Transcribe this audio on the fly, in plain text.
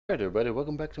Alright everybody,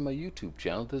 welcome back to my YouTube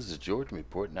channel. This is Jordan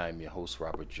Report and I'm your host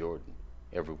Robert Jordan.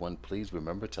 Everyone, please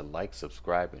remember to like,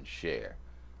 subscribe, and share.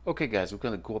 Okay guys, we're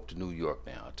going to go up to New York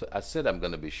now. I said I'm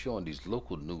going to be showing these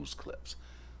local news clips.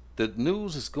 The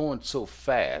news is going so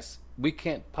fast, we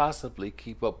can't possibly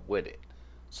keep up with it.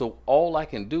 So all I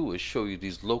can do is show you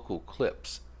these local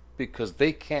clips because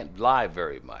they can't lie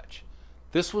very much.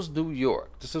 This was New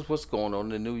York. This is what's going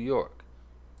on in New York.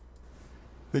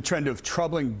 The trend of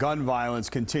troubling gun violence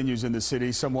continues in the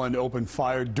city. Someone opened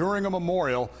fire during a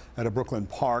memorial at a Brooklyn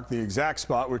park, the exact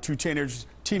spot where two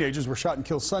teenagers were shot and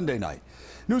killed Sunday night.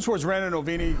 News 4's Rana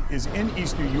Novini is in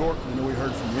East New York. I know we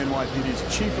heard from the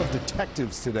NYPD's chief of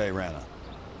detectives today, Rana.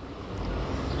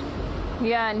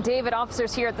 Yeah, and David,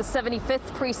 officers here at the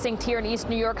 75th precinct here in East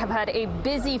New York have had a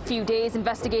busy few days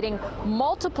investigating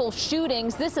multiple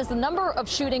shootings. This is the number of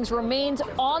shootings remains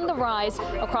on the rise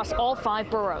across all 5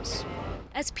 boroughs.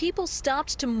 As people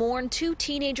stopped to mourn 2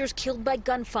 teenagers killed by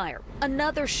gunfire,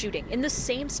 another shooting in the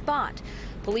same spot.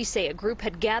 Police say a group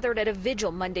had gathered at a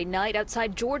vigil Monday night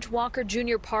outside George Walker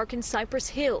Jr. Park in Cypress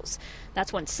Hills.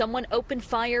 That's when someone opened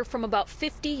fire from about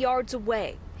 50 yards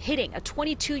away, hitting a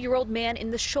 22-year-old man in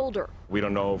the shoulder. We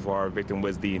don't know if our victim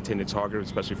was the intended target,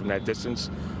 especially from that distance,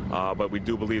 but we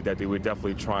do believe that they were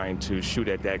definitely trying to shoot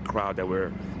at that crowd that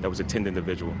was attending the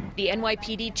vigil. The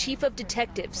NYPD chief of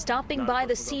detectives stopping by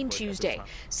the scene Tuesday,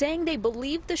 saying they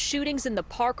believe the shootings in the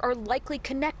park are likely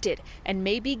connected and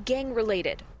may be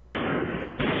gang-related.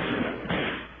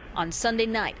 On Sunday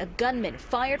night, a gunman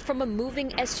fired from a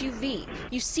moving SUV.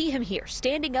 You see him here,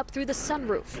 standing up through the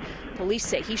sunroof. Police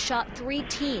say he shot 3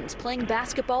 teens playing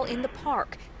basketball in the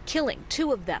park, killing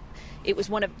 2 of them. It was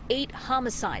one of 8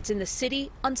 homicides in the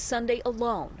city on Sunday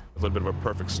alone. A little bit of a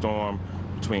perfect storm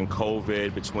between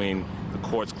COVID, between the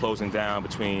courts closing down,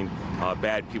 between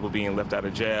bad people being left out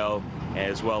of jail,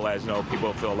 as well as,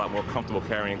 people feel a lot more comfortable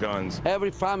carrying guns. Every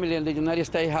family in the United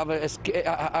States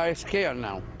are scared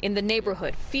now. In the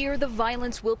neighborhood, fear the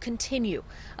violence will continue.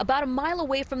 About a mile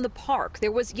away from the park,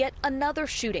 there was yet another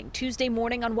shooting Tuesday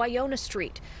morning on Wynona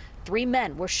Street. 3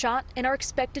 men were shot and are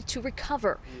expected to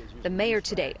recover. The mayor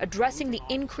today addressing the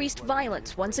increased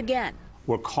violence once again.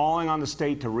 We're calling on the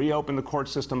state to reopen the court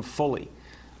system fully.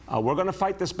 We're going to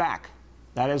fight this back.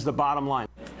 That is the bottom line.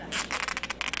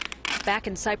 Back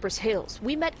in Cypress Hills,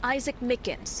 we met Isaac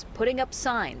Mickens, putting up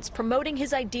signs promoting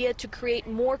his idea to create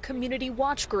more community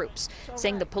watch groups,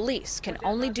 saying the police can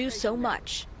only do so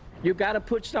much. You got to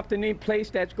put something in place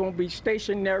that's going to be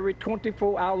stationary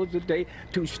 24 hours a day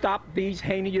to stop these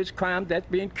heinous crimes that's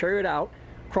being carried out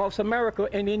across America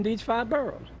and in these 5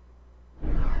 boroughs.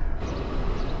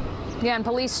 Yeah, and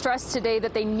police stressed today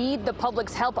that they need the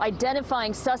public's help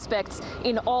identifying suspects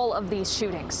in all of these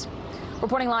shootings.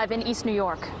 Reporting live in East New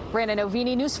York, Rana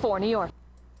Novini, News 4, New York.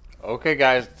 Okay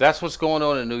guys, that's what's going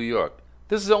on in New York.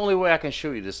 This is the only way I can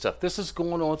show you this stuff. This is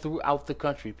going on throughout the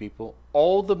country, people.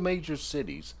 All the major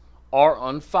cities are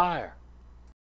on fire.